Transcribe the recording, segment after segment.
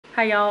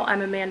Hi y'all,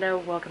 I'm Amanda.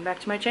 Welcome back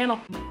to my channel.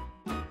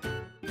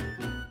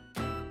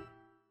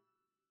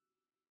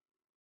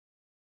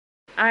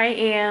 I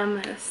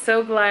am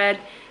so glad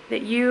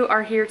that you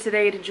are here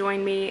today to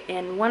join me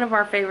in one of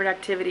our favorite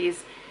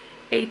activities,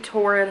 a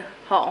Torrid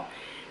haul.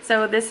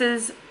 So this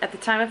is, at the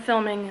time of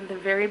filming, the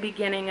very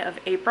beginning of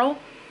April,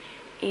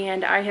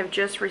 and I have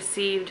just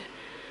received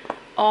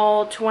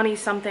all 20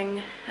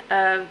 something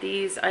of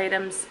these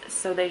items,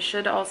 so they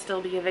should all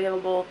still be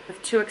available,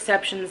 with two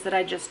exceptions that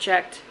I just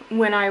checked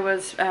when I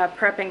was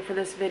prepping for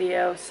this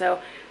video. So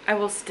I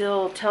will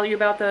still tell you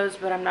about those,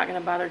 but I'm not going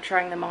to bother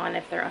trying them on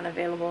if they're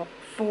unavailable.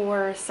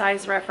 For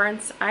size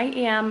reference, I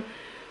am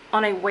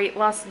on a weight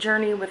loss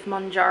journey with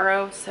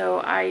Monjaro, so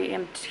I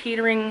am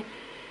teetering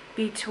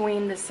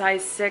between the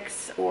size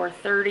 6 or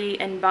 30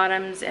 in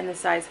bottoms and the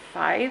size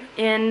 5.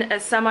 In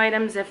some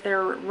items, if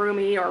they're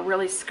roomy or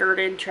really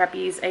skirted,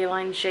 trapeze,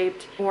 A-line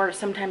shaped, or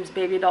sometimes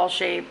baby doll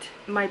shaped,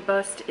 my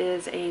bust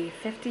is a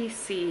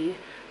 50C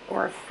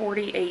or a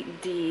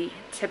 48D,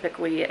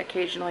 typically,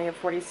 occasionally a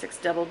 46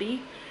 double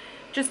D,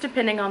 just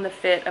depending on the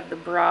fit of the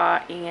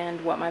bra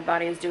and what my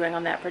body is doing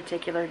on that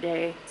particular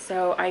day.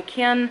 So I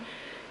can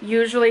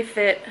usually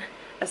fit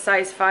a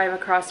size 5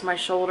 across my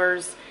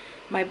shoulders,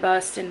 my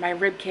bust, and my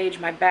rib cage,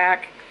 my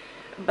back,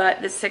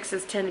 but the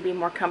 6s tend to be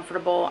more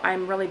comfortable.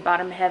 I'm really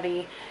bottom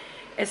heavy,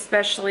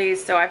 especially,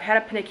 so I've had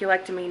a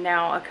paniculectomy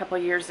now a couple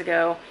years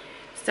ago,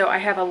 so I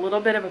have a little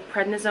bit of a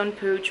prednisone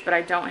pooch, but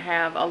I don't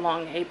have a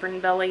long apron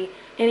belly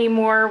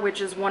anymore,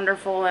 which is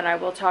wonderful, and I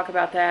will talk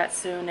about that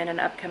soon in an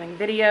upcoming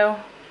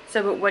video.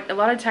 So but what a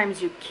lot of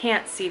times you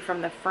can't see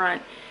from the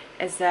front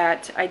is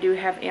that I do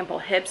have ample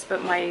hips,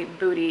 but my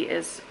booty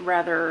is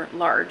rather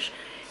large,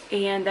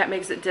 and that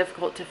makes it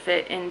difficult to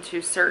fit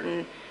into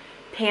certain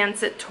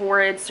pants at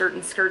Torrid,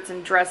 certain skirts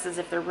and dresses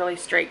if they're really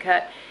straight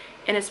cut,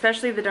 and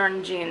especially the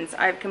darn jeans.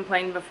 I've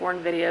complained before in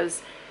videos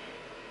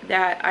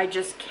that I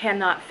just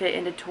cannot fit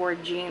into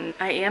Torrid jeans.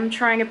 I am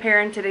trying a pair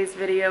in today's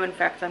video. In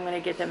fact, I'm going to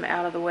get them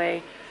out of the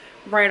way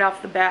right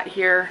off the bat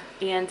here,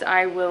 and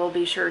I will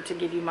be sure to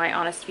give you my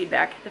honest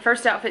feedback. The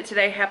first outfit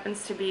today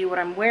happens to be what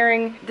I'm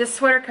wearing. This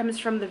sweater comes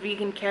from the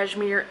vegan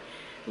Cashmere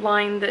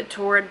line that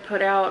Torrid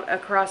put out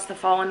across the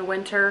fall and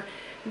winter.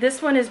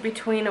 This one is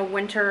between a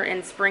winter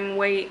and spring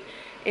weight.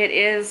 It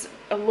is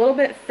a little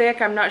bit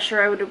thick. I'm not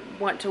sure I would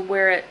want to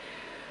wear it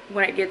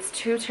when it gets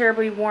too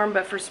terribly warm,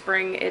 but for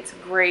spring it's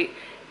great.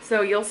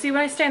 So you'll see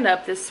when I stand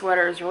up, this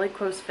sweater is really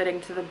close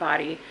fitting to the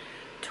body.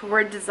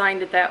 Torrid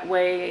designed it that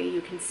way,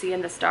 you can see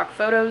in the stock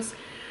photos.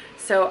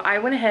 So I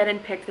went ahead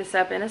and picked this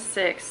up in a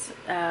 6,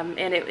 and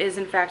it is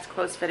in fact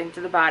close fitting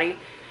to the body.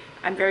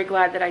 I'm very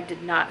glad that I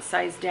did not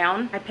size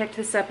down. I picked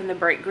this up in the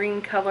bright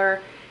green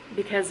color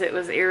because it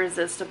was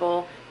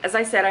irresistible. As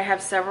I said, I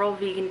have several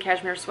vegan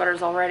cashmere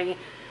sweaters already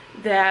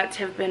that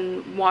have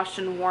been washed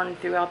and worn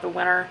throughout the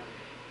winter,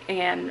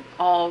 and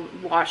all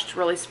washed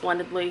really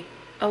splendidly.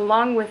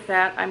 Along with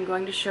that, I'm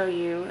going to show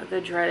you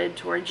the dreaded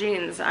Torrid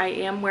jeans. I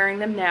am wearing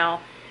them now.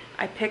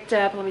 I picked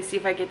up, let me see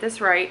if I get this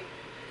right,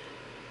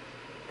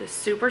 the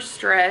super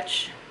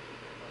stretch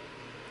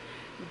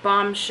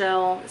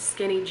bombshell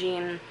skinny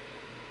jean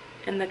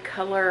in the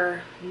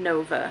color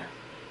Nova.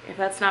 If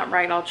that's not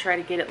right, I'll try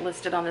to get it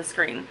listed on the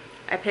screen.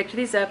 I picked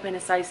these up in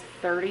a size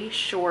 30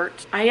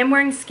 short. I am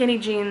wearing skinny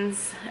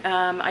jeans.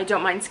 I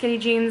don't mind skinny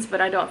jeans, but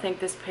I don't think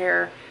this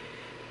pair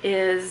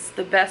is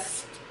the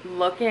best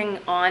looking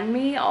on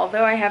me,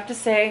 although I have to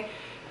say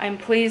I'm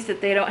pleased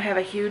that they don't have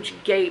a huge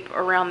gape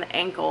around the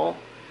ankle.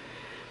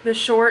 The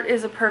short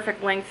is a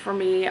perfect length for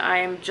me.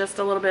 I'm just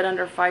a little bit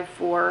under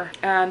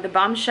 5'4". The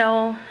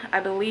bombshell, I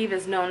believe,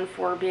 is known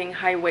for being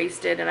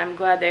high-waisted, and I'm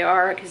glad they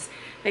are, because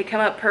they come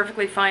up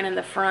perfectly fine in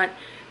the front,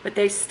 but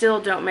they still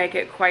don't make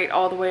it quite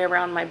all the way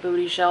around my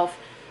booty shelf,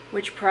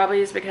 which probably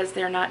is because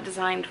they're not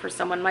designed for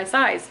someone my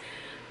size.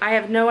 I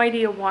have no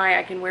idea why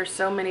I can wear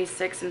so many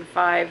 6 and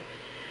 5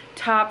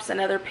 tops and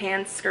other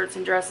pants, skirts,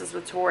 and dresses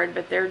with Torrid,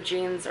 but their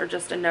jeans are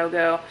just a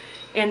no-go.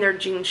 And their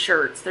jean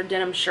shirts, their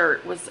denim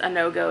shirt was a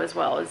no-go as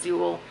well, as you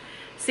will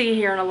see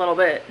here in a little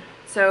bit.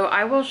 So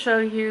I will show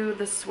you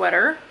the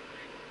sweater,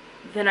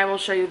 then I will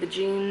show you the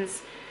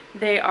jeans.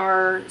 They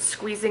are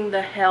squeezing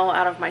the hell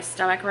out of my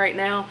stomach right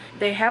now.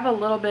 They have a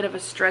little bit of a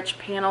stretch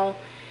panel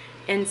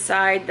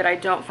inside that I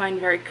don't find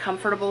very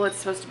comfortable. It's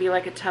supposed to be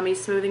like a tummy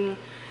smoothing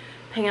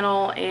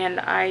panel,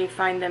 and I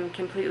find them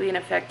completely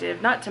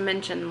ineffective. Not to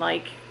mention,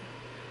 like,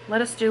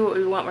 let us do what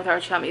we want with our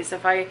tummies.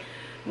 If I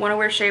want to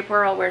wear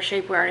shapewear, I'll wear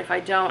shapewear, and if I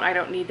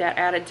don't need that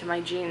added to my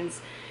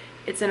jeans.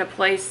 It's in a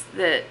place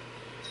that,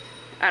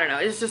 I don't know,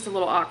 it's just a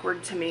little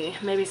awkward to me.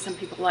 Maybe some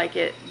people like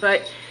it,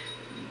 but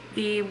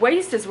the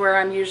waist is where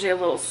I'm usually a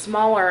little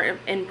smaller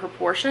in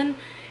proportion,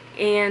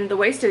 and the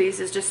waist of these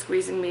is just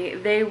squeezing me.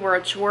 They were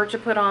a chore to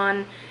put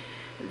on.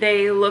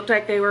 They looked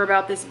like they were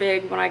about this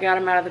big when I got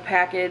them out of the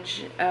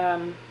package.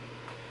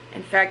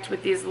 In fact,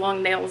 with these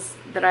long nails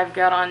that I've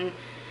got on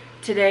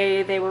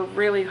today, they were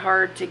really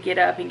hard to get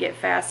up and get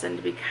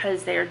fastened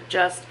because they are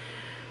just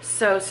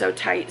so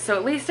tight. So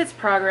at least it's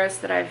progress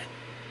that I've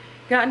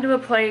gotten to a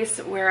place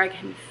where I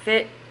can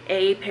fit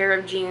a pair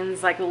of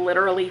jeans like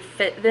literally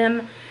fit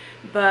them,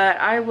 but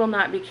I will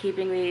not be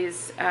keeping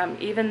these.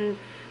 Even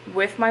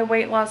with my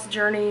weight loss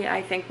journey,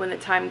 I think when the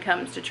time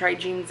comes to try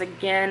jeans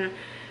again,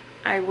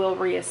 I will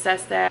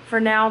reassess that. For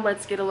now,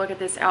 let's get a look at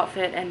this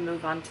outfit and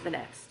move on to the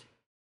next.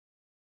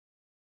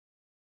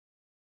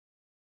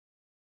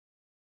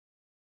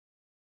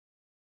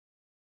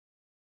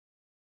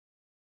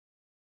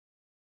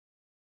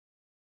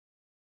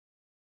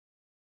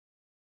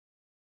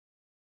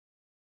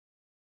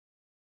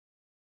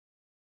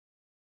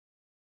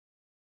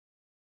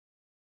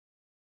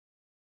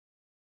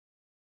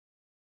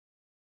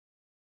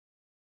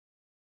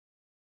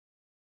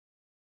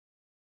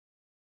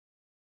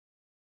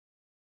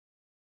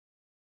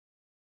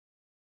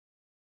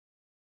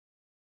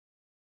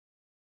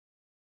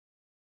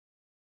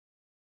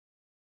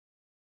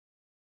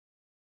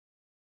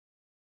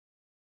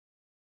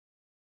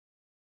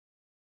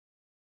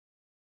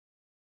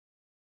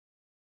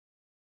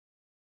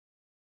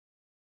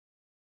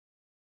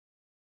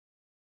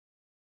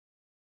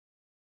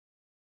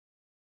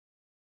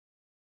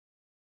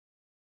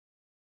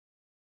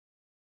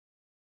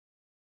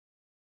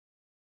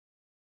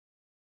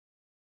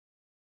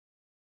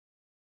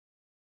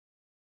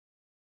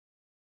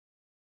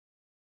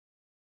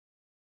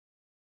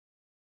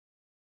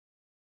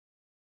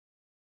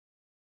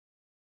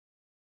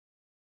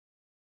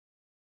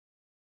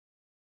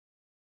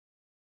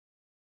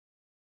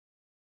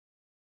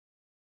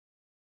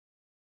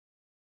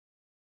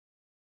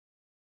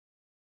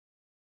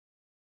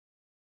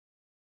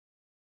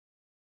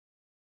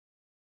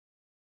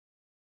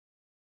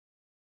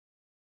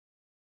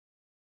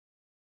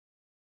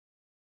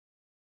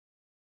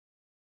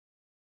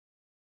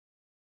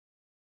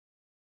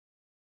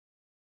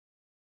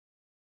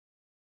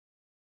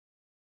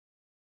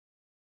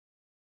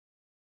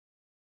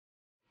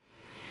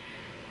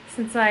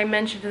 Since I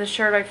mentioned the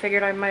shirt, I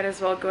figured I might as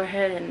well go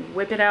ahead and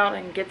whip it out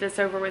and get this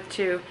over with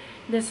too.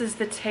 This is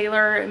the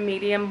Taylor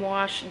medium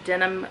wash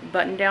denim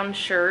button-down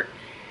shirt.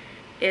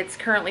 It's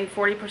currently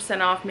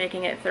 40% off,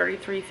 making it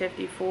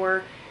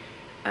 $33.54.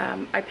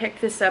 I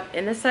picked this up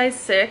in the size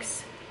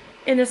 6.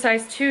 In the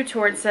size 2,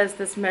 Torrid says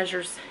this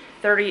measures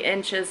 30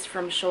 inches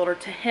from shoulder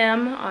to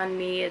hem. On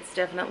me, it's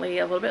definitely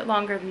a little bit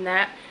longer than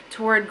that.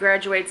 Torrid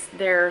graduates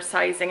their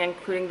sizing,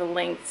 including the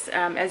lengths,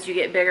 as you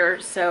get bigger.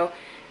 So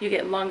you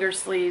get longer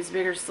sleeves,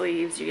 bigger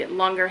sleeves, you get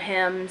longer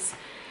hems,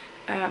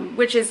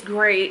 which is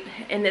great.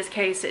 In this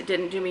case, it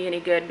didn't do me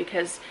any good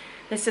because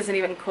this isn't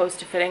even close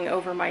to fitting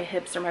over my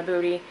hips or my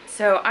booty.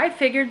 So I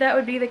figured that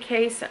would be the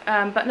case.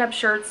 Button-up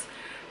shirts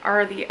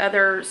are the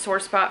other sore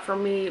spot for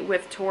me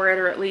with Torrid,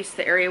 or at least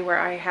the area where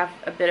I have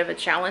a bit of a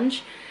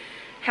challenge.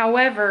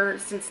 However,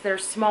 since they're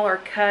smaller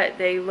cut,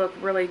 they look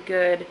really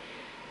good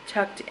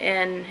tucked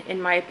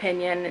in my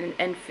opinion,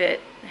 and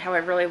fit how I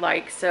really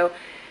like. So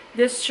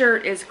this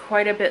shirt is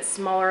quite a bit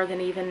smaller than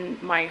even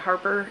my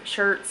Harper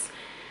shirts,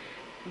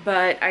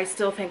 but I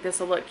still think this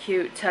will look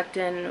cute tucked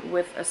in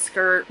with a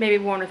skirt, maybe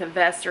worn with a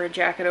vest or a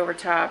jacket over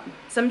top.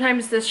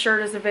 Sometimes this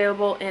shirt is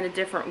available in a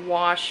different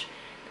wash.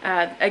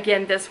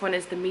 Again, this one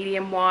is the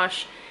medium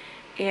wash,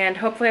 and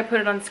hopefully I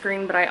put it on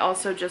screen, but I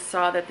also just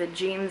saw that the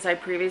jeans I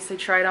previously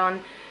tried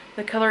on,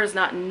 the color is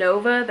not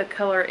Nova, the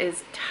color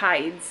is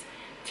Tides,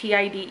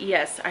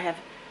 T-I-D-E-S. I have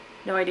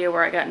no idea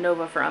where I got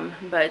Nova from,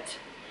 but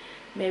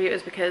maybe it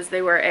was because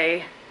they were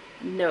a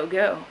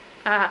no-go.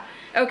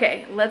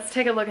 Okay, let's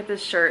take a look at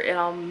this shirt and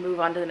I'll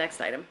move on to the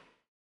next item.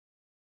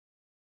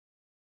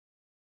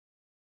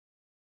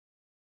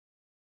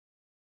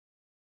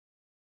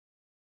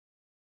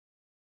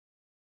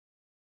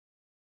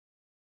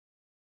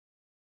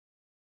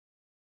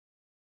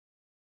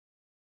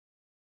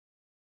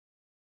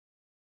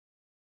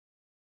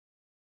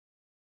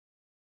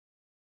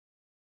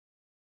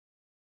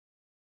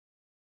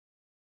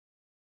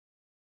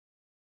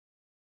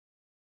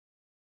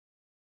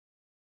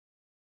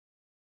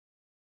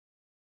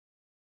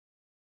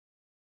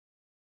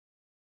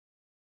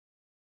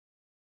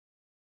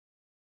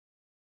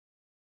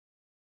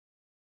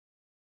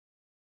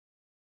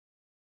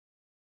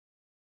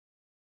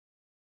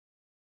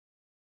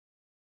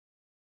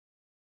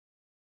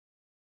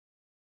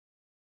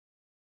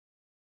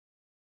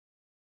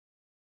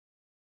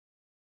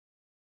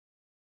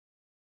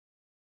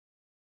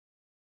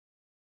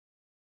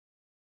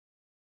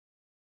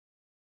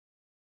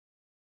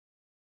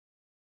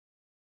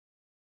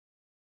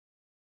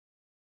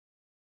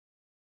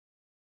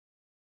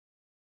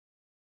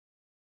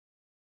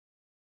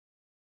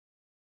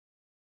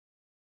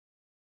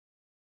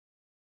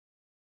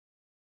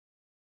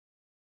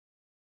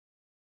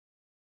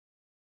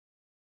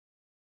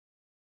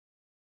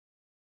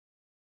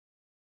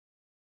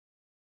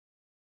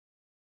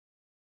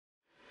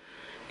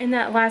 In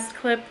that last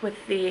clip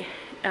with the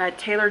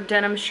tailored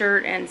denim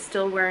shirt and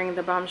still wearing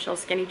the bombshell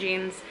skinny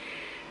jeans,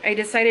 I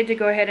decided to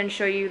go ahead and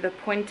show you the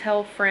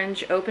pointelle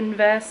fringe open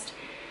vest.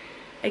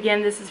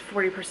 Again, this is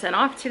 40%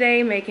 off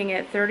today, making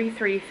it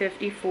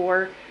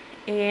 $33.54,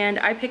 and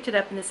I picked it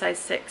up in the size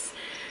 6.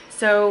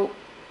 So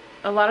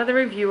a lot of the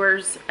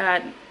reviewers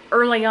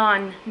early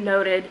on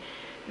noted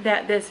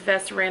that this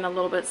vest ran a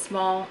little bit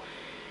small,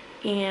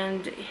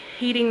 and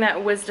heeding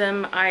that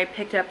wisdom, I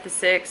picked up the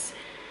 6,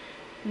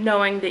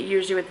 knowing that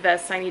usually with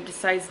vests I need to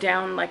size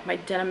down, like my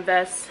denim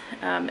vests.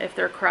 If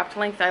they're cropped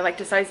length, I like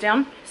to size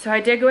down. So I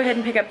did go ahead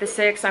and pick up the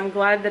 6. I'm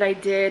glad that I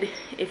did.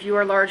 If you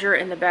are larger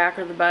in the back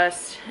or the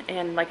bust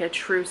and like a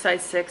true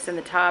size 6 in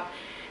the top,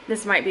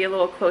 this might be a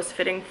little close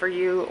fitting for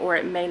you, or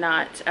it may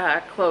not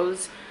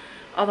close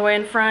all the way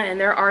in front. And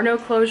there are no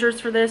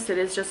closures for this. It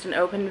is just an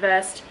open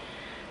vest.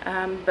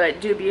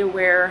 But do be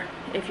aware,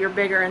 if you're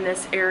bigger in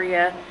this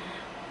area,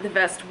 the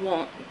vest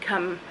won't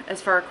come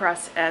as far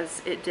across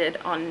as it did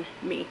on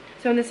me.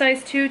 So in the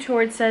size 2,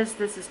 Torrid says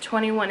this is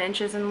 21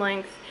 inches in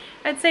length.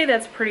 I'd say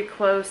that's pretty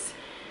close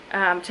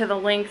to the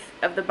length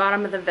of the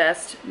bottom of the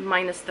vest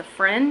minus the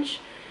fringe,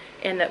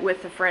 and that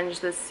with the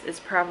fringe this is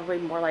probably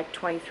more like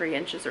 23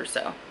 inches or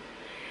so.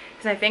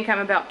 Because I think I'm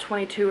about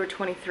 22 or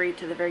 23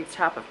 to the very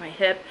top of my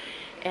hip,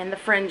 and the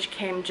fringe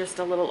came just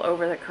a little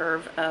over the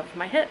curve of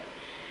my hip.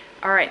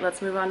 Alright,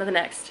 let's move on to the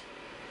next.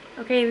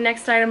 Okay, the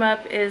next item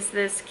up is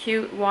this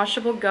cute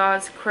washable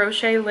gauze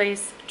crochet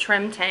lace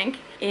trim tank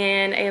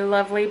in a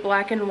lovely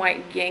black and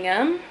white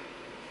gingham.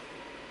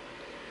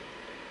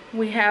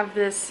 We have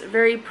this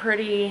very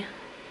pretty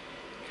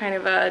kind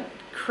of a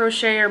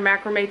crochet or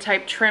macrame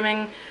type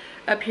trimming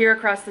up here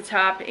across the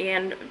top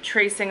and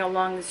tracing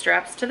along the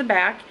straps to the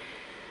back.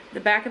 The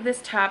back of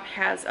this top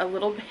has a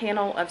little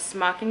panel of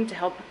smocking to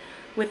help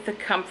with the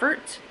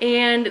comfort,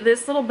 and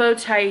this little bow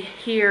tie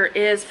here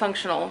is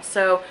functional.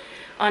 So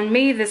on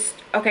me, this,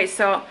 okay,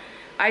 so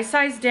I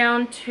sized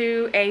down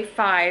to a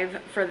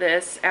 5 for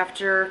this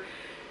after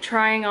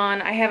trying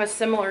on, I have a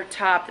similar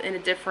top in a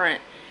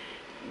different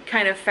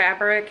kind of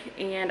fabric,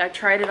 and I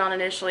tried it on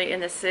initially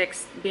in the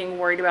 6, being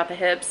worried about the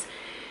hips,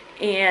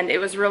 and it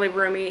was really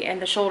roomy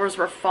and the shoulders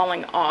were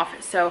falling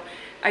off. So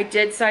I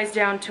did size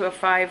down to a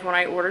 5 when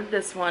I ordered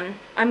this one.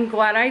 I'm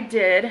glad I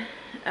did.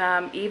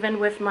 Even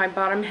with my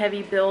bottom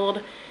heavy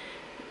build,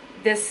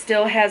 this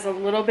still has a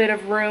little bit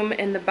of room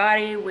in the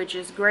body, which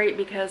is great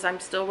because I'm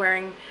still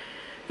wearing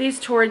these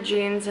Torrid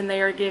jeans and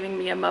they are giving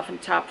me a muffin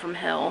top from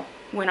hell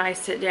when I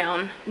sit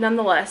down.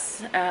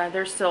 Nonetheless,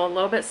 they're still a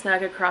little bit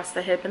snug across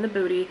the hip and the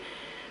booty,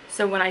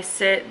 so when I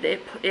sit,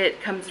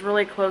 it comes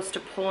really close to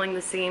pulling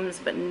the seams,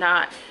 but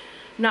not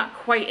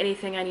quite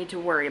anything I need to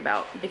worry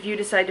about. If you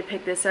decide to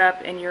pick this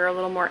up and you're a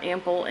little more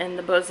ample in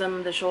the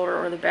bosom, the shoulder,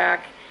 or the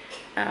back,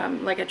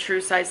 like a true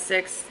size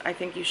 6, I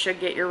think you should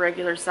get your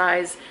regular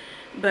size.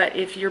 But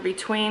if you're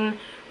between,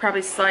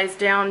 probably size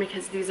down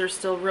because these are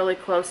still really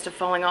close to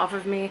falling off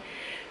of me.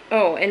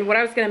 Oh, and what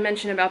I was going to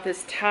mention about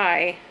this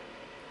tie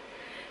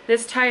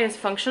is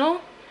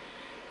functional,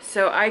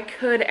 so I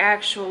could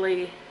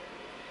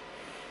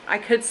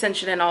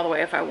cinch it in all the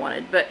way if I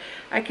wanted, but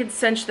I could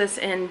cinch this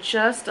in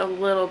just a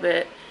little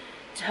bit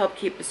to help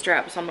keep the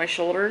straps on my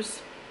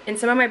shoulders. In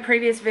some of my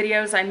previous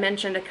videos, I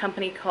mentioned a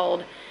company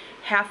called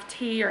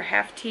HALFTEE or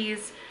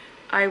HALFTEEs.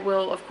 I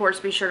will, of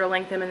course, be sure to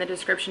link them in the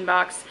description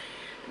box.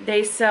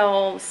 They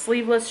sell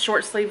sleeveless,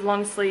 short sleeve,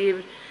 long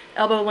sleeve,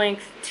 elbow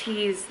length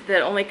tees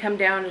that only come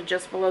down to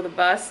just below the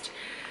bust.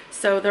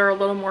 So they're a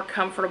little more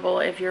comfortable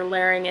if you're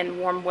layering in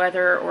warm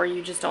weather or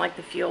you just don't like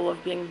the feel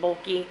of being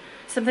bulky.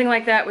 Something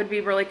like that would be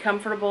really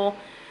comfortable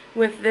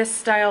with this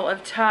style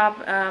of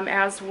top,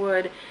 as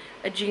would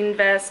a jean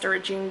vest or a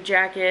jean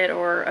jacket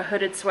or a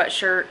hooded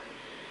sweatshirt.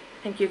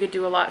 I think you could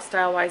do a lot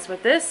style-wise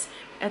with this.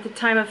 At the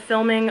time of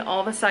filming,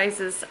 all the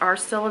sizes are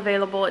still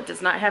available. It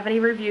does not have any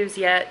reviews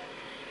yet.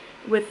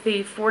 With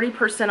the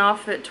 40%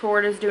 off that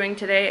Torrid is doing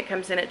today, it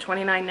comes in at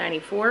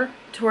 $29.94.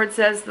 Torrid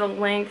says the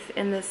length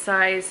in this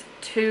size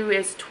 2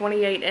 is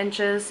 28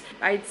 inches.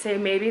 I'd say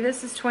maybe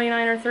this is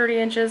 29 or 30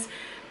 inches,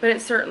 but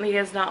it certainly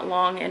is not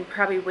long and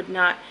probably would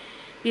not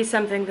be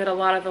something that a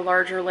lot of the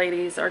larger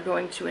ladies are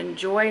going to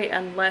enjoy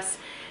unless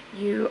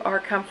you are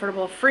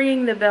comfortable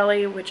freeing the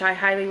belly, which I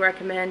highly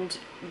recommend,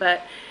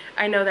 but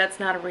I know that's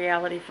not a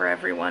reality for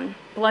everyone.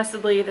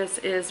 Blessedly, this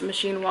is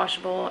machine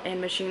washable and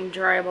machine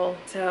dryable,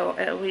 so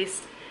at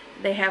least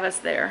they have us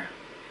there.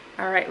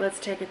 Alright, let's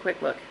take a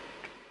quick look.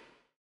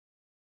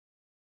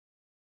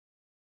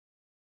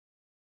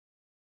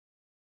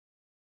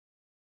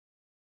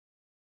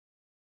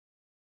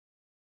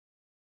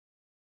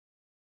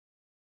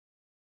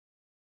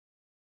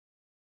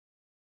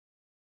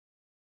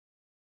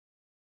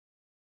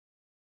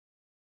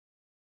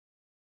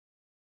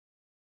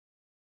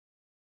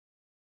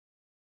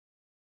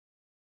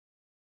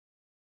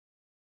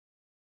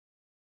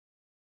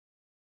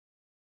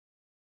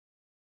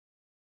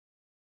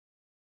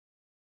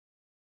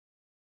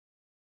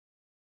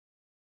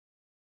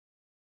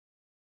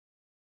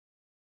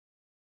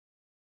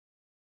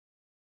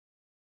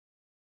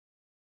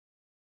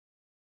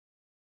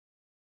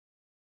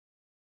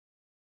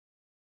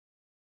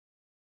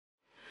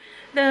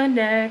 The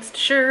next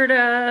shirt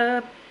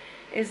up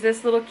is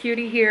this little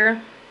cutie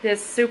here,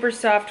 this super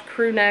soft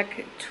crew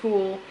neck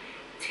tulle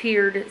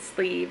tiered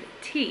sleeve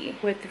tee.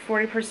 With the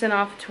 40%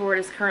 off Torrid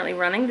is currently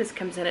running, this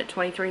comes in at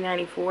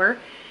 $23.94,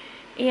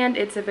 and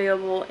it's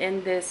available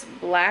in this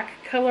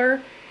black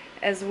color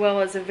as well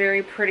as a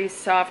very pretty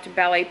soft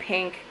ballet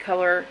pink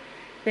color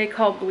they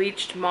call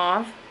bleached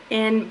mauve.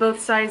 In both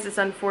sizes,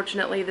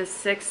 unfortunately, the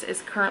 6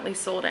 is currently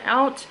sold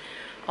out,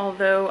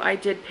 although I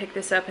did pick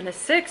this up in a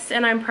 6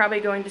 and I'm probably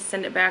going to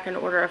send it back and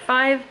order a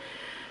 5.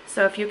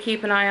 So if you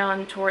keep an eye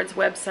on Torrid's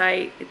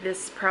website,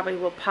 this probably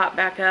will pop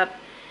back up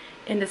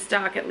into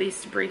stock, at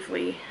least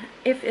briefly,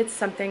 if it's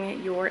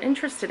something you're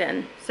interested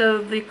in. So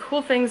the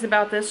cool things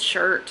about this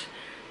shirt,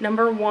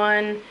 number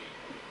one,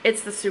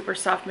 it's the super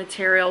soft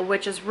material,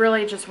 which is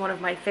really just one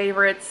of my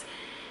favorites.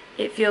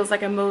 It feels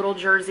like a modal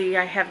jersey.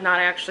 I have not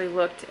actually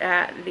looked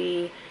at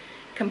the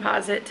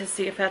composite to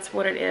see if that's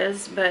what it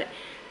is, but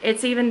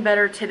it's even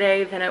better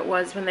today than it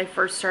was when they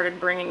first started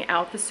bringing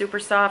out the super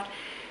soft.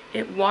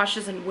 It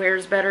washes and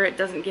wears better. It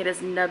doesn't get as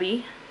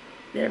nubby.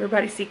 Did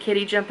everybody see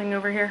Kitty jumping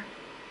over here?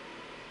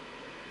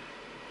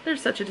 They're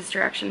such a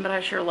distraction, but I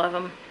sure love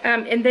them.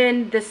 And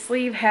then the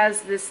sleeve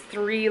has this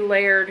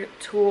 3-layered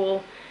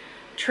tulle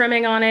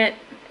trimming on it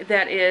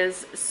that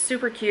is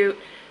super cute.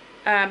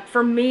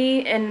 For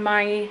me and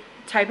my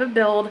type of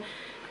build,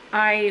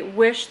 I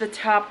wish the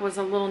top was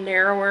a little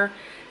narrower.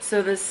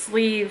 So the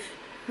sleeve,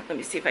 let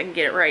me see if I can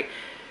get it right,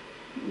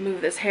 move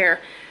this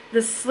hair.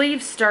 The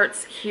sleeve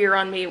starts here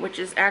on me, which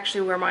is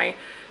actually where my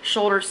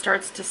shoulder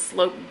starts to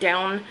slope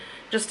down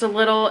just a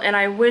little, and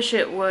I wish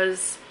it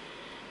was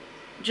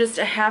just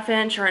a 1/2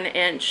 inch or an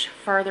inch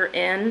farther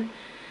in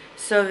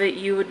so that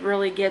you would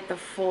really get the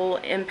full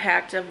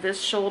impact of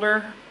this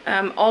shoulder.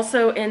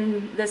 Also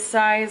in this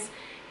size,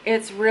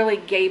 it's really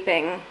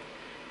gaping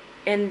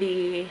in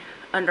the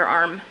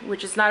underarm,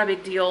 which is not a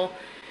big deal.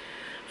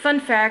 Fun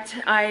fact,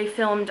 I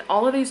filmed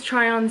all of these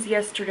try-ons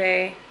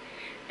yesterday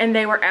and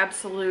they were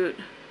absolute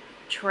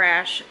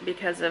trash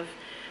because of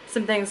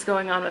some things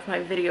going on with my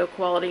video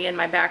quality and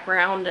my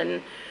background,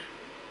 and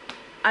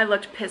I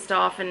looked pissed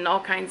off and all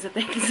kinds of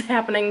things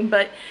happening.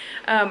 But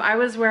I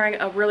was wearing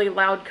a really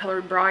loud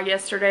colored bra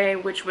yesterday,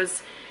 which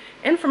was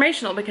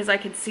informational because I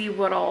could see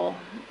what all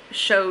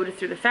showed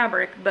through the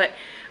fabric, but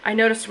I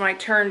noticed when I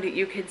turned that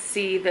you could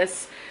see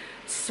this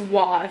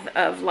swath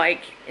of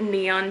like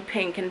neon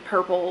pink and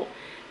purple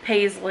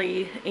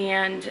paisley,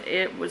 and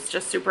it was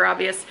just super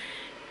obvious.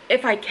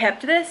 If I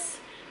kept this,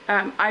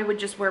 I would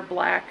just wear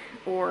black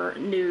or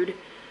nude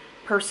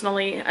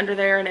personally under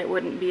there and it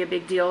wouldn't be a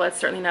big deal. That's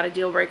certainly not a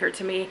deal breaker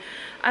to me.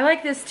 I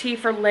like this tee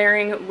for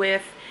layering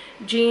with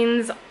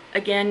jeans.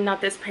 Again,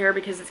 not this pair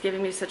because it's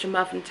giving me such a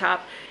muffin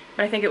top,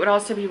 but I think it would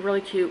also be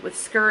really cute with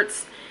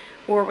skirts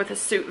or with a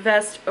suit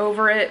vest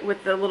over it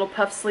with the little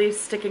puff sleeves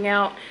sticking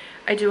out.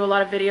 I do a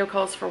lot of video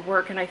calls for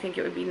work and I think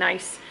it would be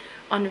nice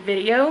on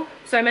video.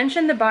 So I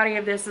mentioned the body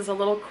of this is a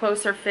little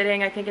closer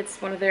fitting. I think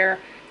it's one of their,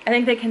 I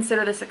think they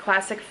consider this a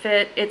classic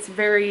fit. It's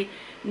very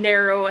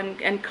narrow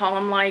and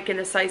column-like in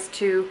the size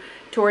 2.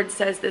 Torrid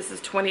says this is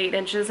 28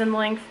 inches in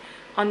length.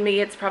 On me,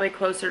 it's probably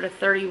closer to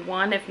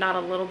 31, if not a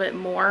little bit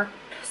more.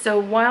 So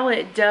while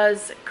it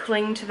does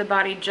cling to the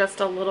body just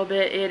a little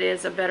bit, it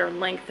is a better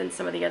length than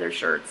some of the other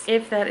shirts,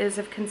 if that is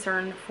of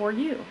concern for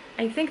you.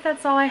 I think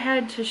that's all I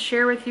had to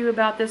share with you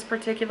about this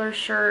particular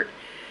shirt.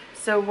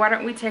 So why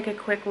don't we take a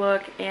quick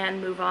look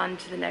and move on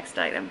to the next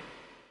item.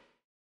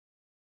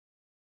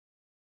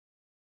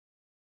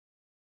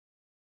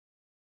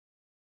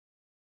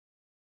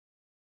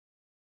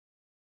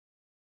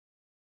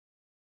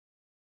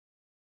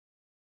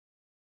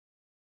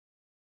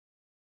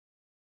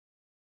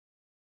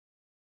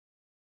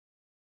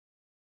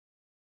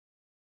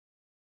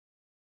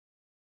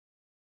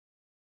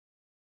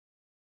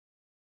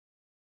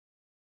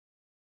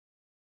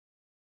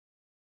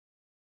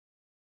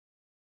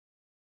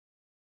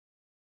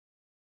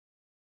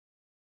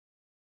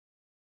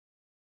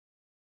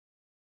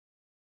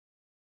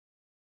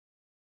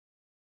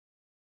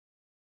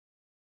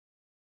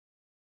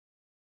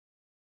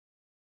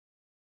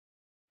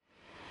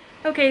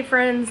 Okay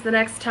friends, the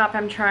next top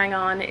I'm trying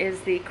on is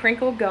the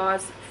Crinkle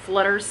Gauze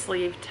Flutter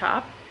Sleeve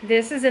top.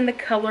 This is in the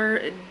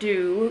color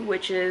Dew,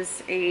 which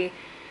is a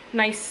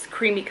nice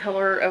creamy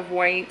color of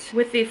white.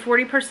 With the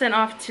 40%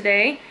 off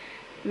today,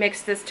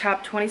 makes this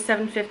top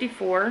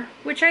 $27.54,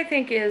 which I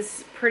think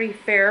is pretty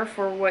fair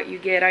for what you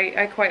get.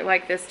 I quite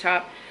like this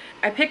top.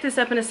 I picked this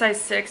up in a size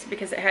 6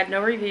 because it had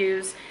no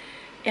reviews,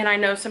 and I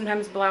know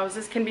sometimes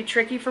blouses can be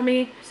tricky for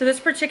me. So this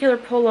particular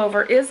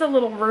pullover is a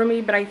little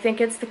roomy, but I think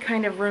it's the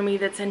kind of roomy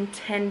that's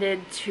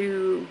intended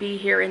to be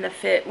here in the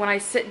fit. When I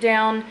sit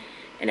down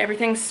and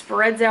everything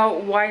spreads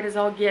out wide as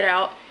all get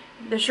out,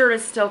 the shirt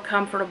is still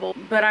comfortable,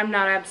 but I'm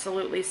not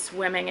absolutely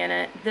swimming in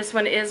it. This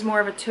one is more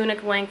of a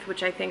tunic length,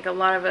 which I think a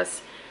lot of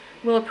us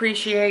will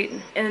appreciate.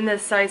 And in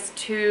this size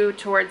 2,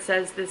 Torrid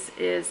says this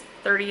is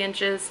 30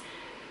 inches.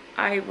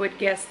 I would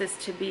guess this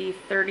to be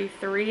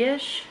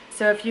 33-ish.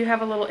 So if you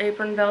have a little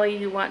apron belly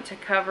you want to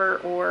cover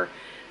or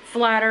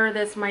flatter,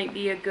 this might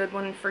be a good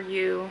one for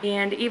you.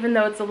 And even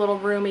though it's a little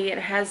roomy, it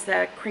has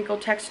that crinkle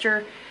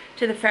texture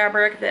to the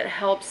fabric that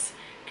helps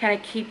kind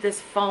of keep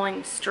this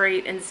falling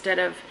straight instead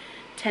of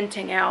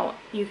tinting out.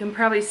 You can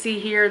probably see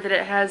here that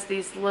it has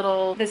this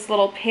little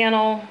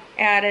panel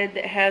added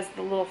that has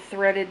the little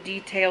threaded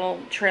detail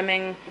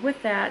trimming.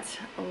 With that,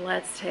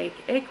 let's take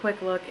a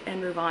quick look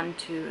and move on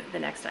to the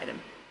next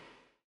item.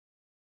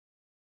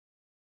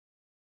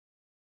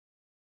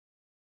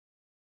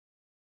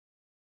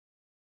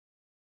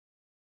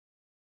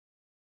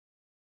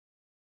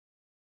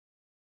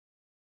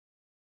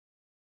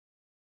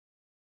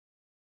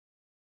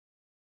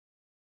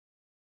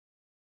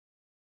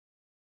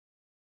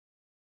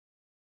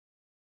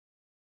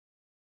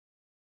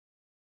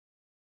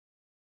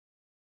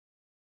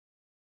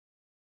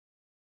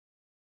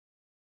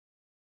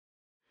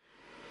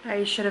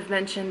 I should have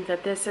mentioned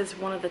that this is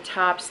one of the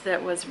tops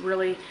that was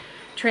really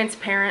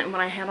transparent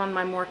when I had on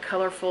my more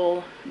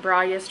colorful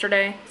bra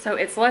yesterday. So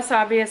it's less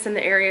obvious in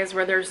the areas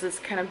where there's this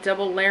kind of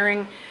double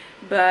layering,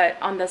 but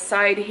on the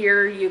side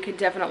here you could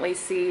definitely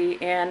see,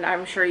 and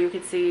I'm sure you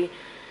could see,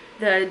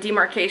 the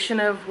demarcation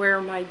of where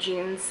my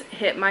jeans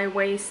hit my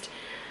waist.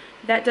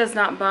 That does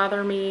not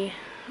bother me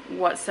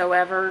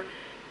whatsoever,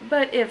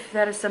 but if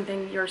that is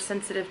something you're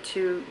sensitive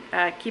to,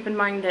 keep in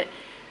mind that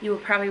you will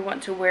probably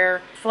want to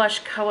wear flesh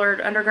colored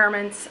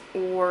undergarments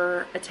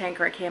or a tank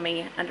or a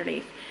cami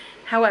underneath.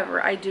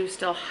 However, I do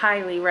still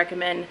highly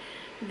recommend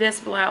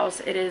this blouse.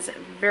 It is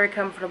very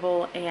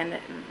comfortable and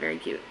very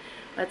cute.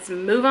 Let's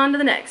move on to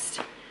the next.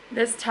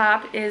 This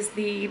top is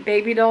the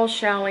Baby Doll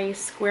Chalet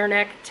square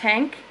neck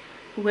tank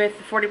with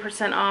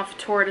 40% off.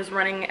 Torrid is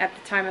running at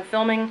the time of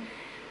filming.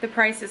 The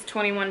price is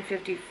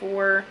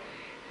 $21.54,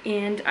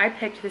 and I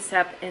picked this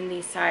up in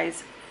the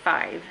size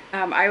 5.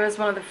 I was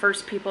one of the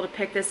first people to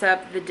pick this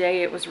up the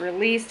day it was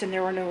released, and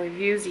there were no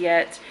reviews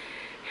yet.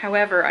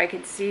 However, I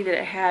could see that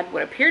it had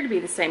what appeared to be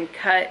the same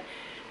cut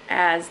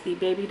as the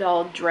baby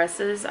doll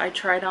dresses I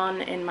tried on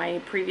in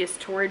my previous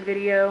Torrid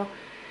video,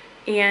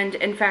 and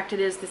in fact it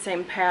is the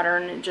same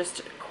pattern,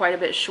 just quite a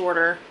bit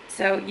shorter.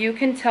 So you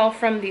can tell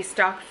from the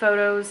stock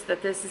photos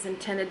that this is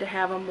intended to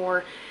have a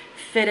more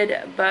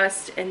fitted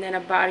bust and then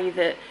a body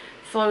that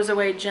flows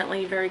away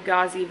gently, very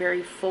gauzy,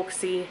 very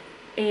folksy.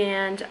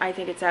 And I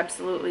think it's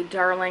absolutely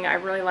darling. I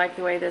really like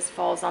the way this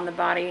falls on the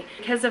body.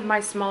 Because of my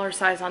smaller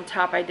size on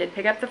top, I did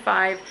pick up the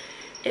 5.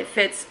 It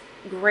fits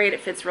great. It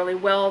fits really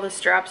well. The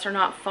straps are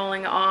not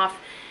falling off.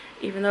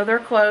 Even though they're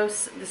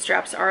close, the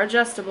straps are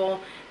adjustable,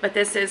 but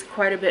this is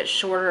quite a bit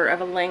shorter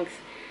of a length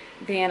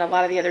than a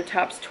lot of the other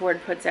tops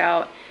Torrid puts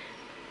out.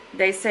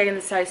 They say in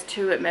the size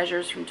 2 it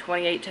measures from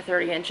 28 to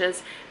 30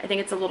 inches. I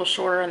think it's a little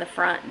shorter in the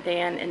front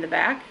than in the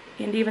back.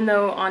 And even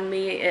though on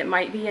me it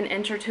might be an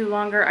inch or two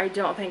longer, I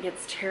don't think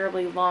it's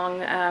terribly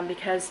long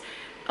because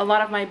a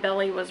lot of my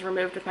belly was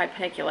removed with my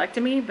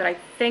paniculectomy, but I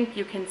think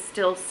you can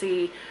still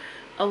see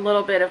a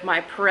little bit of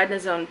my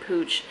prednisone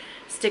pooch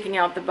sticking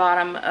out the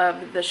bottom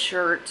of the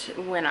shirt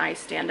when I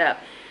stand up,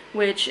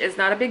 which is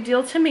not a big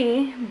deal to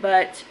me,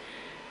 but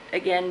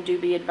again, do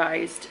be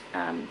advised.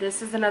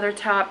 This is another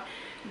top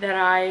that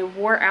I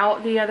wore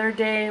out the other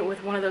day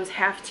with one of those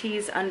half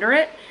tees under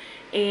it,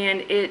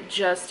 and it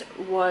just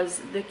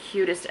was the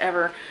cutest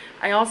ever.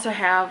 I also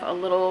have a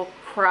little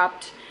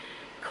cropped,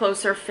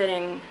 closer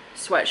fitting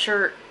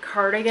sweatshirt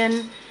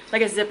cardigan,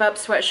 like a zip up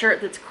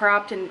sweatshirt that's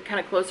cropped and kind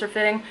of closer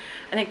fitting.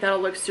 I think that'll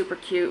look super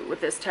cute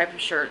with this type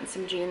of shirt and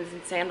some jeans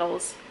and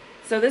sandals.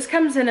 So this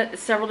comes in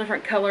several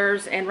different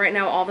colors, and right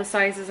now all the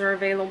sizes are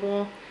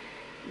available.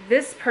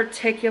 This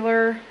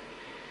particular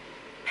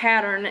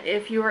pattern,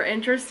 if you are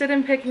interested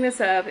in picking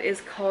this up,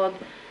 is called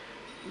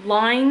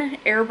Line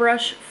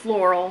Airbrush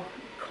Floral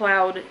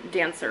Cloud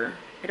Dancer.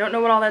 I don't know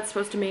what all that's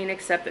supposed to mean,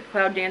 except that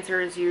Cloud Dancer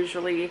is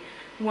usually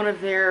one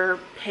of their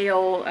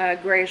pale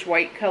grayish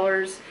white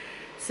colors,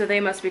 so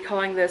they must be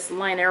calling this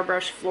Line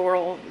Airbrush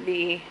Floral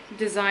the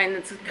design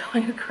that's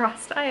going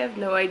across. I have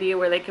no idea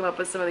where they come up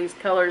with some of these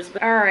colors.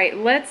 But alright,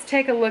 let's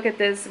take a look at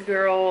this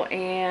girl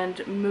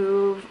and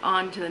move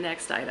on to the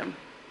next item.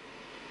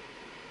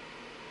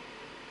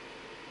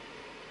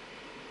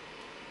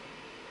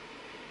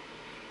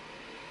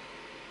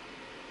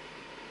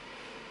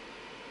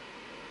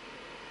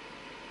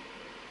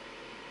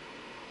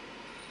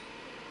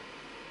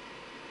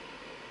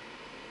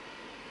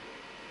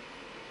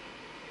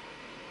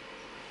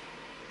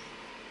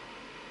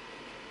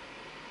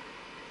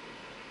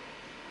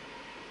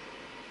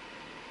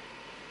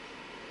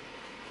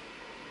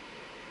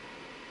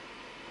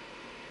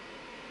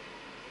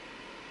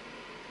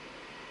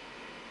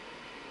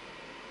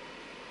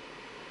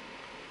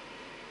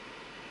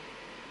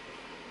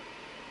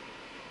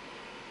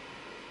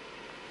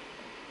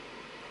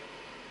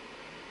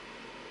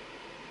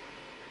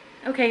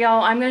 Okay,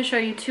 y'all, I'm going to show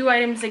you 2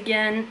 items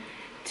again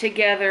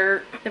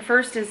together. The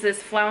first is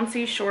this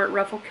flouncy short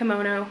ruffle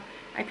kimono.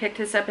 I picked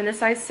this up in the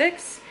size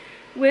 6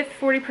 with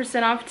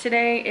 40% off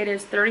today. It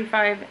is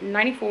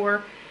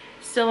 $35.94.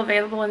 Still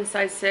available in the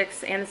size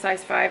 6 and the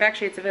size 5.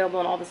 Actually, it's available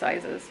in all the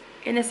sizes.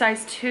 In the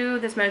size 2,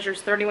 this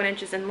measures 31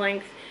 inches in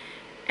length.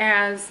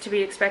 As to be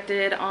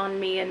expected on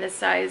me in this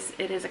size,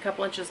 it is a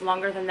couple inches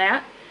longer than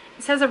that.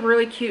 This has a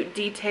really cute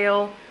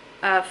detail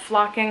of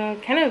flocking,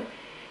 kind of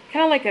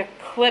kind of like a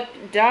clip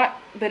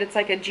dot, but it's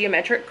like a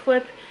geometric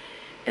clip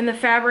in the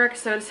fabric,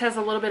 so it just has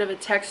a little bit of a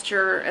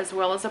texture as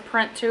well as a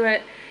print to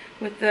it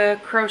with the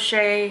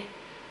crochet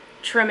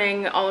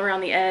trimming all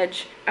around the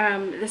edge.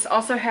 This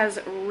also has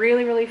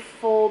really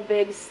full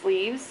big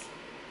sleeves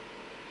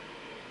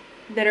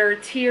that are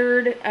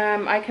tiered.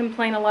 I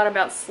complain a lot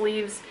about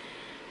sleeves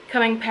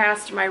coming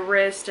past my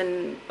wrist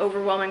and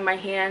overwhelming my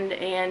hand,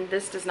 and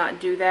this does not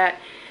do that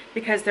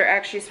because they're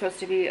actually supposed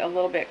to be a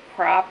little bit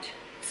cropped.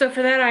 So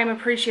for that, I'm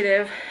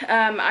appreciative.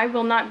 I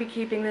will not be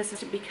keeping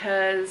this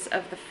because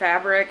of the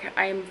fabric.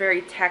 I am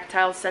very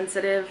tactile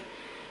sensitive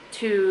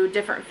to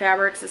different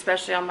fabrics,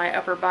 especially on my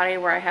upper body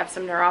where I have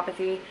some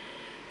neuropathy.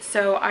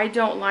 So I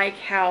don't like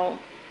how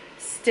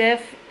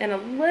stiff and a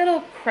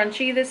little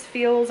crunchy this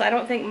feels. I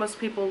don't think most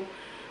people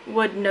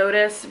would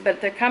notice,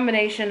 but the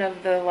combination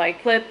of the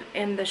like clip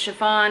and the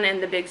chiffon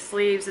and the big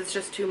sleeves, it's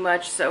just too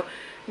much. So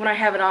when I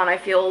have it on, I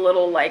feel a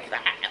little like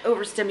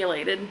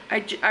overstimulated.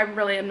 I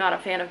really am not a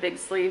fan of big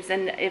sleeves,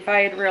 and if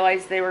I had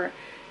realized they were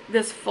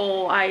this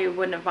full, I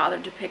wouldn't have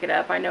bothered to pick it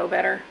up. I know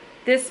better.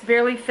 This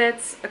barely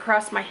fits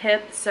across my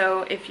hip,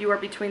 so if you are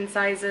between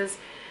sizes,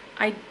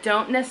 I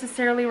don't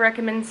necessarily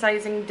recommend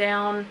sizing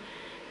down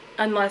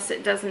unless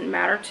it doesn't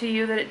matter to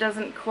you that it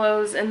doesn't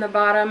close in the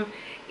bottom.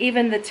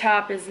 Even the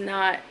top is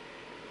not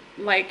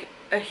like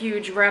a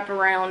huge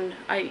wraparound.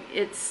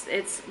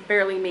 It's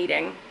barely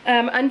meeting.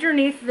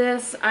 Underneath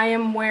this, I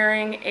am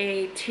wearing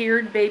a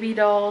tiered baby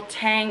doll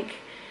tank.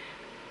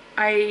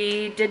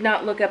 I did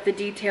not look up the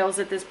details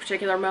at this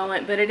particular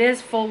moment, but it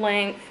is full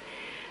length.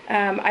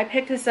 I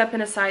picked this up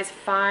in a size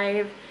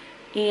 5,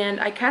 and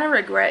I kind of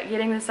regret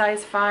getting the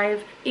size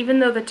 5, even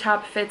though the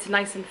top fits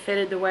nice and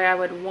fitted the way I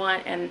would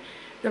want, and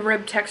the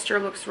rib texture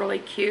looks really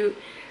cute.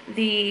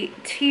 The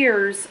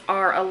tiers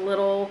are a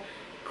little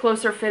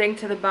closer fitting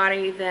to the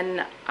body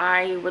than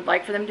I would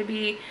like for them to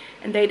be,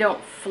 and they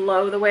don't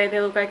flow the way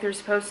they look like they're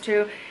supposed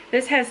to.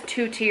 This has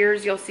 2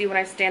 tiers, you'll see when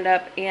I stand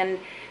up, and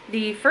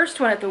the first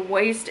one at the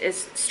waist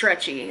is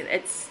stretchy.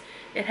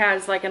 It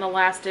has like an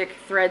elastic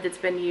thread that's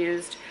been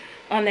used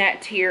on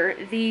that tier.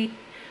 The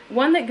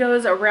one that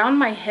goes around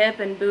my hip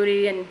and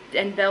booty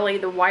and belly,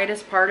 the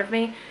widest part of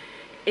me,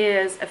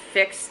 is a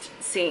fixed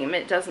seam.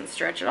 It doesn't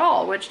stretch at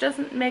all, which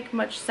doesn't make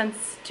much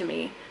sense to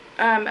me.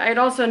 I'd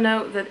also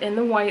note that in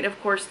the white,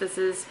 of course, this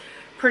is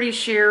pretty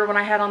sheer. When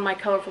I had on my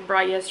colorful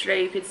bra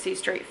yesterday, you could see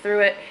straight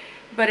through it,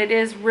 but it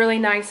is really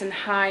nice and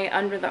high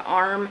under the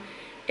arm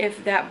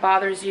if that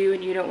bothers you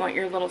and you don't want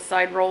your little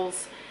side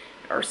rolls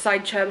or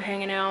side chub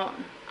hanging out.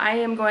 I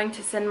am going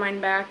to send mine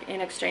back and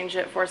exchange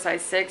it for a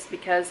size 6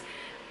 because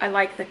I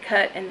like the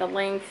cut and the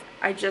length.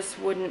 I just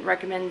wouldn't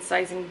recommend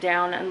sizing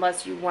down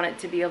unless you want it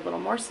to be a little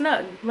more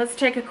snug. Let's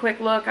take a quick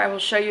look. I will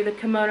show you the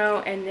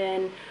kimono and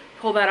then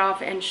pull that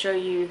off and show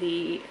you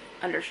the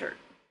undershirt.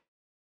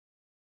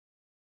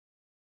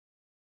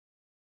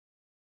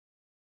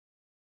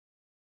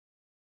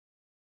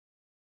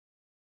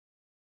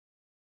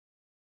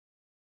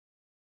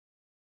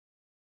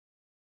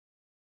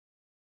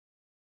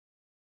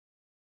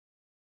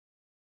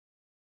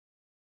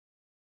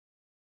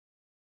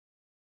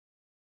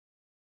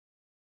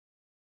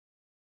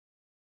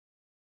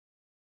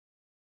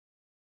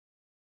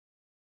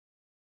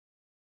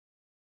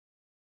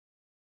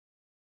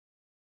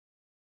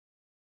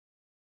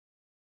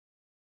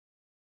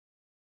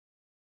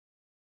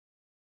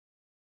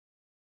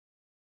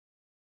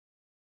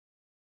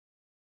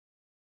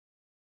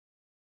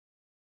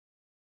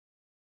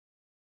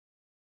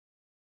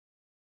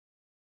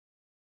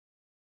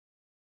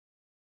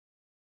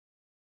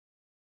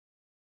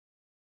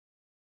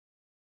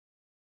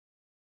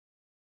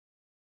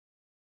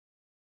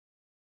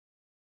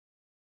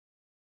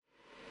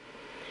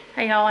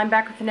 Hey y'all, I'm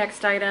back with the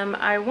next item.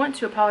 I want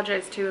to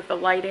apologize too if the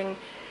lighting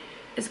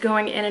is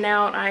going in and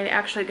out. I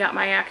actually got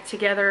my act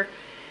together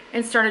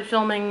and started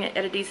filming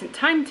at a decent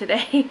time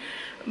today,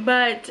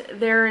 but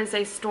there is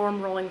a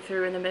storm rolling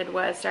through in the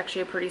Midwest,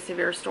 actually a pretty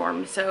severe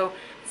storm. So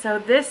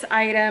this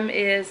item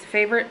is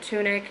Favorite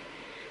Tunic,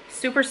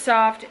 super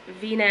soft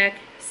V-neck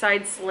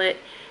side slit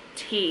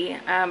tee.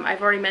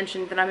 I've already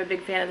mentioned that I'm a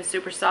big fan of the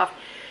super soft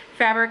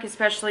fabric,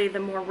 especially the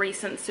more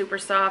recent super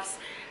softs.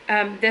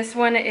 This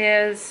one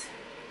is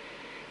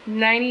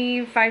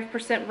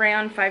 95%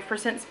 rayon, 5%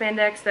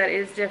 spandex. That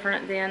is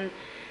different than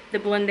the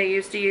blend they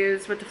used to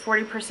use. With the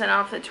 40%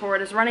 off that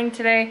Torrid is running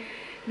today,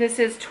 this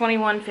is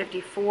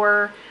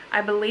 $21.54.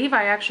 I believe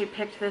I actually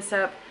picked this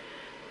up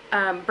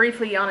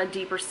briefly on a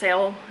deeper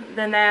sale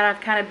than that.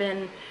 I've kind of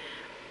been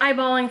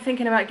eyeballing,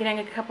 thinking about getting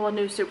a couple of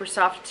new super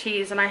soft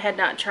tees, and I had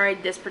not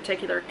tried this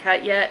particular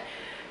cut yet.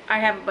 I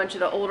have a bunch of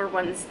the older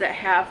ones that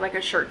have like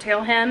a shirt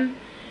tail hem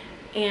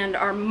and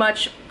are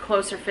much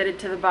closer fitted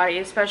to the body,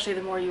 especially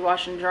the more you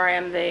wash and dry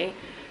them, they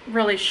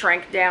really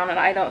shrink down, and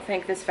I don't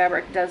think this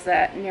fabric does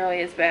that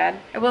nearly as bad.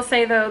 I will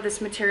say though, this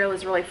material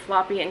is really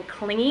floppy and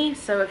clingy,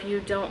 so if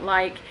you don't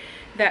like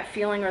that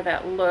feeling or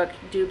that look,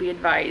 do be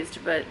advised,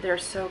 but they're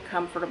so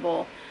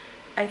comfortable.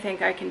 I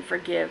think I can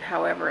forgive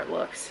however it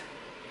looks.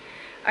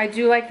 I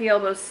do like the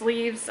elbow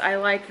sleeves. I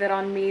like that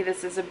on me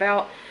this is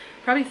about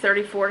probably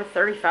 34 to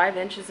 35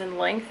 inches in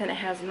length, and it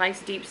has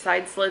nice deep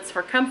side slits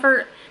for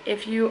comfort.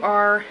 If you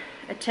are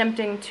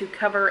attempting to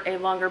cover a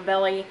longer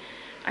belly,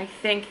 I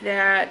think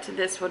that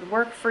this would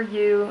work for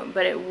you,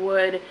 but it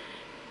would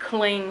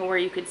cling where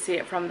you could see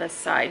it from this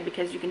side,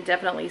 because you can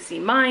definitely see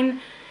mine,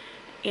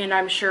 and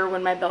I'm sure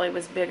when my belly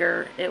was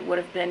bigger it would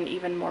have been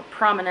even more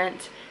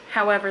prominent.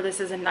 However, this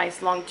is a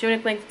nice long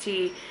tunic length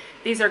tee.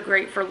 These are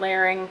great for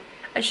layering.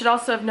 I should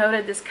also have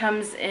noted this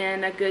comes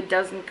in a good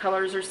dozen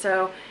colors or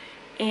so,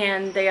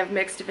 and they have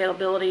mixed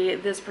availability.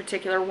 This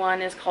particular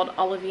one is called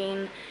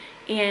Olivine,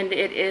 and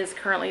it is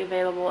currently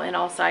available in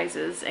all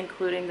sizes,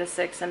 including the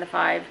 6 and the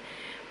 5.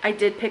 I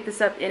did pick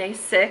this up in a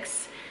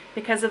 6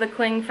 because of the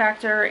cling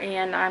factor,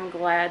 and I'm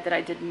glad that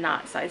I did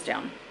not size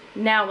down.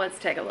 Now let's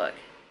take a look.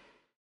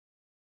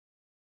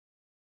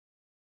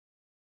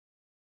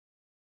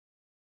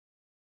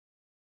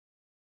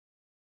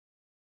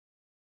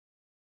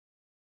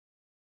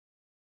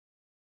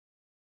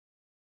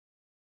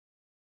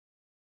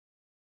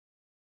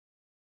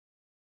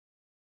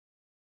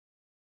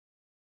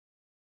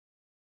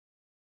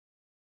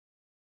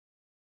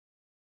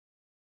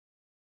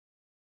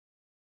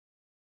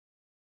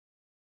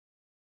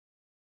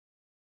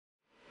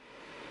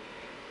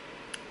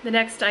 The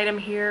next item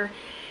here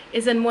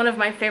is in one of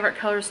my favorite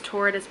colors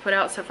Torrid has put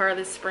out so far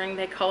this spring.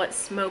 They call it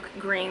smoke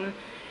green.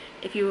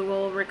 If you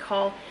will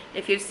recall,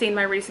 if you've seen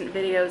my recent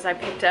videos, I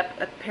picked up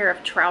a pair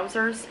of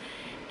trousers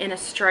in a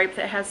stripe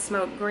that has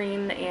smoke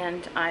green,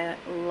 and I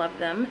love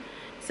them.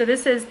 So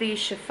this is the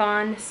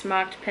chiffon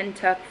smocked pin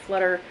tuck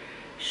flutter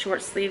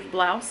short sleeve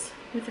blouse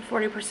with the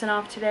 40%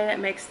 off today. That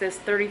makes this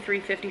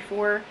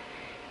 $33.54.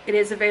 It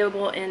is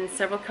available in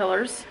several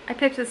colors. I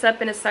picked this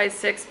up in a size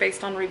 6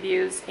 based on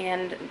reviews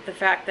and the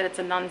fact that it's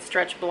a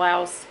non-stretch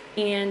blouse,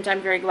 and I'm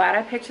very glad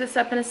I picked this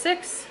up in a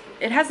 6.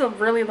 It has a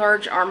really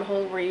large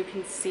armhole where you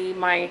can see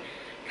my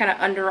kind of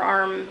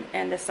underarm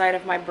and the side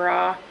of my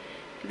bra.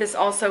 This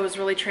also is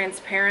really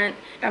transparent.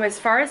 As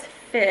far as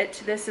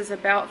fit, this is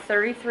about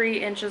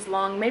 33 inches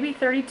long, maybe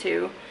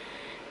 32,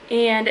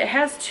 and it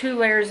has 2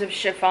 layers of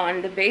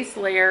chiffon. The base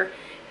layer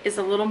is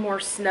a little more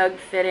snug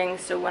fitting,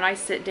 so when I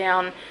sit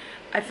down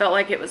I felt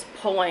like it was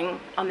pulling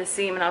on the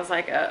seam, and I was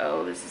like,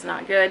 uh-oh, this is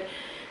not good.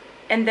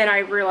 And then I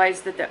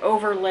realized that the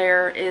over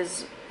layer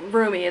is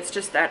roomy. It's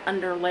just that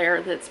under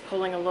layer that's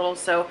pulling a little.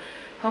 So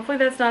hopefully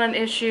that's not an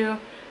issue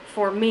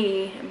for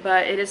me,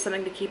 but it is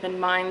something to keep in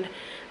mind.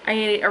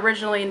 I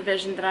originally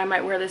envisioned that I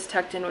might wear this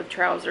tucked in with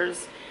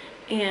trousers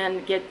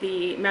and get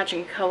the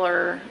matching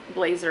color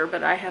blazer,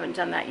 but I haven't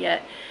done that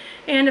yet.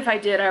 And if I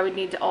did, I would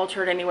need to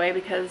alter it anyway,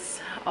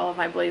 because all of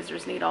my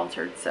blazers need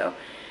altered. So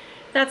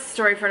that's a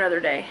story for another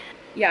day.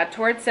 Yeah,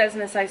 Torrid says in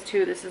the size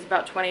 2 this is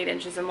about 28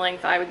 inches in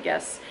length. I would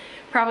guess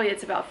probably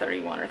it's about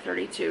 31 or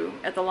 32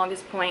 at the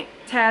longest point.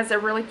 It has a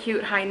really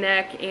cute high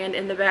neck, and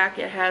in the back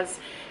it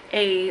has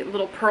a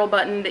little pearl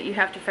button that you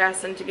have to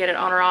fasten to get it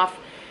on or off.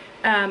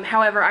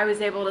 However, I was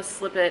able to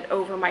slip it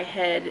over my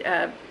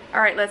head.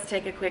 Alright, let's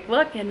take a quick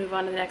look and move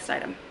on to the next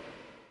item.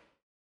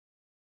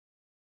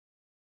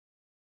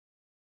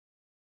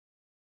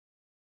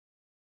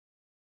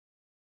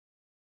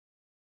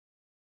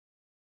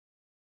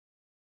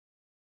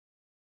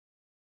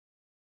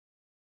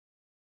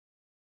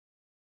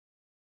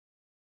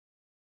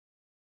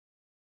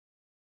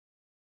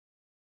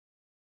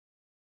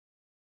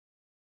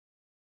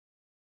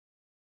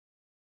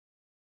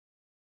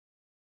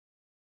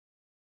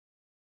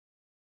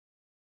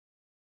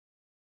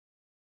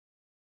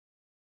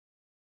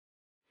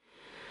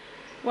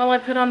 Well, I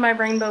put on my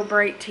Rainbow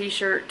Bright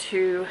t-shirt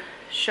to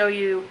show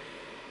you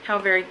how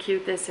very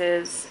cute this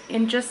is.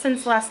 And just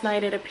since last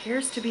night, it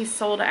appears to be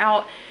sold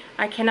out.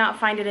 I cannot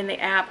find it in the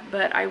app,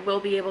 but I will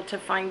be able to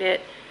find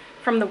it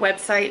from the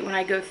website when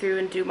I go through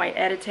and do my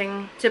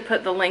editing to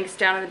put the links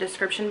down in the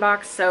description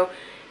box. So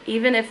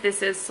even if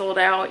this is sold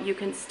out, you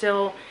can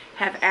still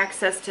have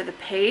access to the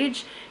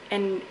page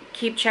and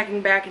keep checking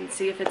back and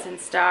see if it's in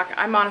stock.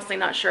 I'm honestly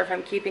not sure if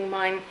I'm keeping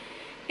mine.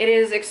 It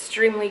is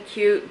extremely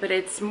cute, but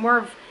it's more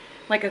of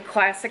like a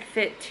classic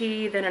fit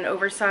tee than an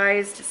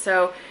oversized.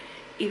 So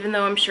even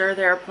though I'm sure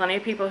there are plenty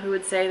of people who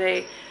would say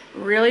they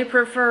really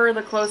prefer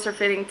the closer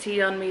fitting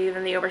tee on me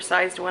than the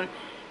oversized one,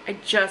 I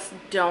just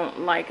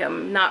don't like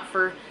them. Not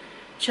for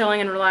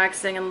chilling and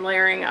relaxing and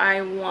layering.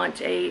 I want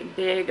a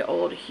big,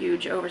 old,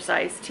 huge,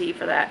 oversized tee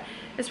for that,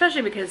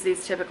 especially because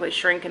these typically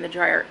shrink in the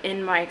dryer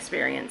in my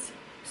experience.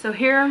 So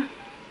here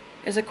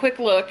is a quick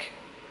look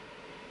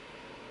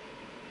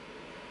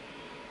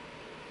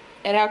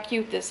at how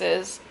cute this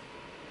is.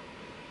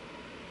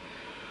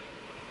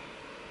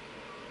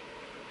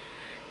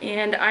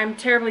 And I'm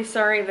terribly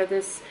sorry that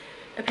this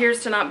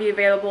appears to not be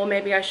available.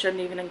 Maybe I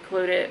shouldn't even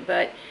include it,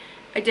 but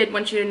I did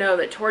want you to know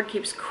that Torrid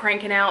keeps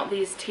cranking out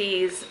these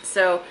tees,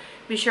 so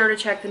be sure to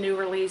check the new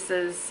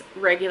releases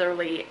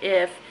regularly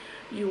if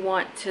you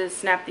want to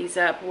snap these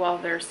up while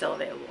they're still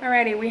available.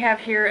 Alrighty, we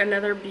have here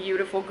another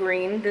beautiful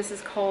green. This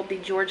is called the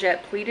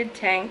Georgette Pleated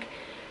Tank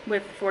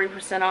with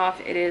 40% off.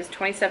 It is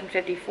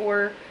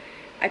 $27.54.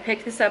 I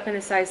picked this up in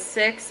a size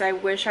 6. I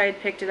wish I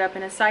had picked it up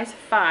in a size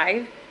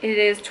 5 It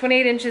is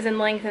 28 inches in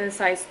length in the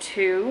size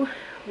 2.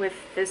 With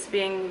this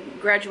being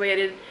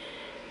graduated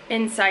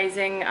in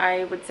sizing,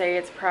 I would say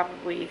it's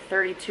probably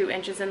 32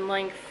 inches in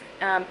length.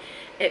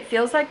 It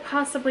feels like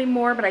possibly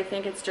more, but I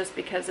think it's just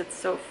because it's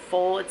so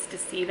full, it's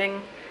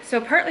deceiving.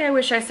 So partly I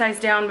wish I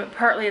sized down, but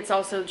partly it's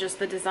also just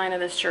the design of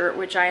this shirt,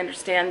 which I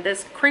understand.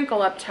 This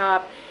crinkle up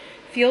top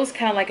feels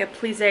kind of like a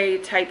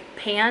plisé type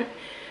pant,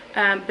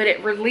 but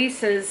it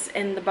releases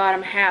in the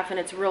bottom half, and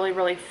it's really,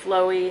 really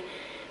flowy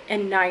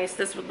and nice.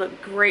 This would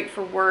look great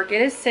for work.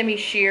 It is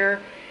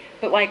semi-sheer,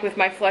 but like with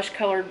my flesh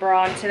colored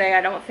bra on today,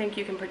 I don't think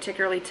you can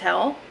particularly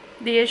tell.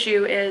 The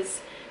issue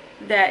is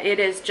that it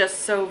is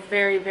just so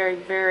very, very,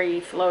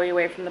 very flowy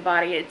away from the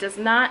body. It does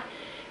not,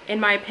 in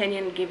my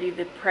opinion, give you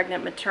the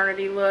pregnant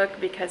maternity look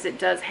because it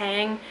does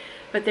hang,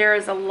 but there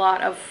is a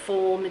lot of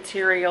full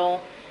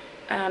material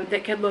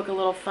that could look a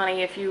little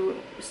funny if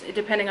you,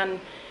 depending on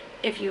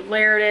if you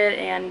layered it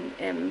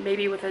and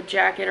maybe with a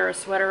jacket or a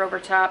sweater over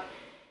top.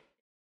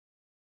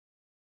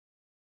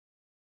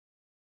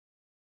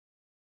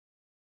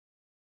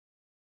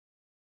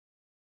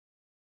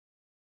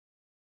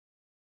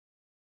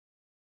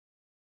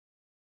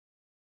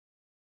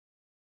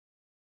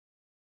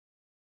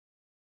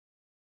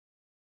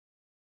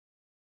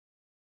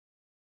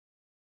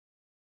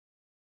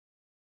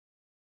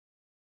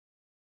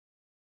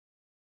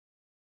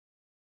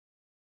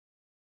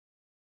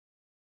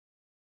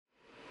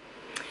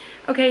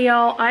 Okay,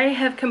 y'all, I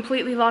have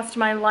completely lost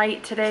my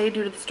light today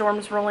due to the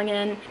storms rolling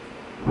in.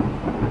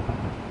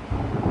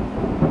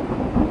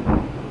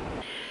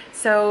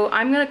 So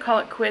I'm going to call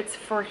it quits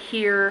for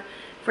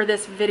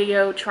this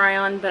video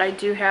try-on, but I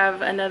do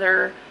have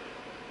another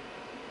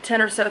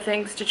 10 or so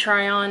things to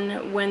try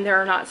on when there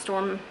are not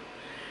storm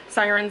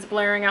sirens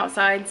blaring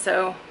outside.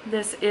 So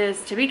this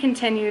is to be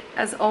continued.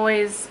 As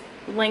always,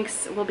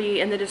 links will be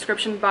in the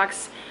description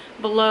box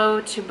below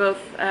to both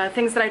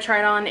things that I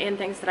tried on and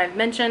things that I've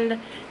mentioned.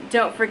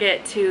 Don't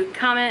forget to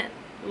comment,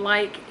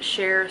 like,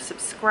 share,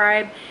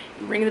 subscribe,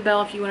 ring the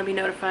bell if you want to be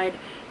notified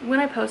when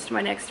I post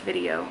my next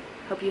video.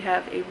 Hope you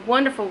have a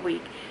wonderful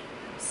week.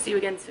 See you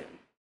again soon.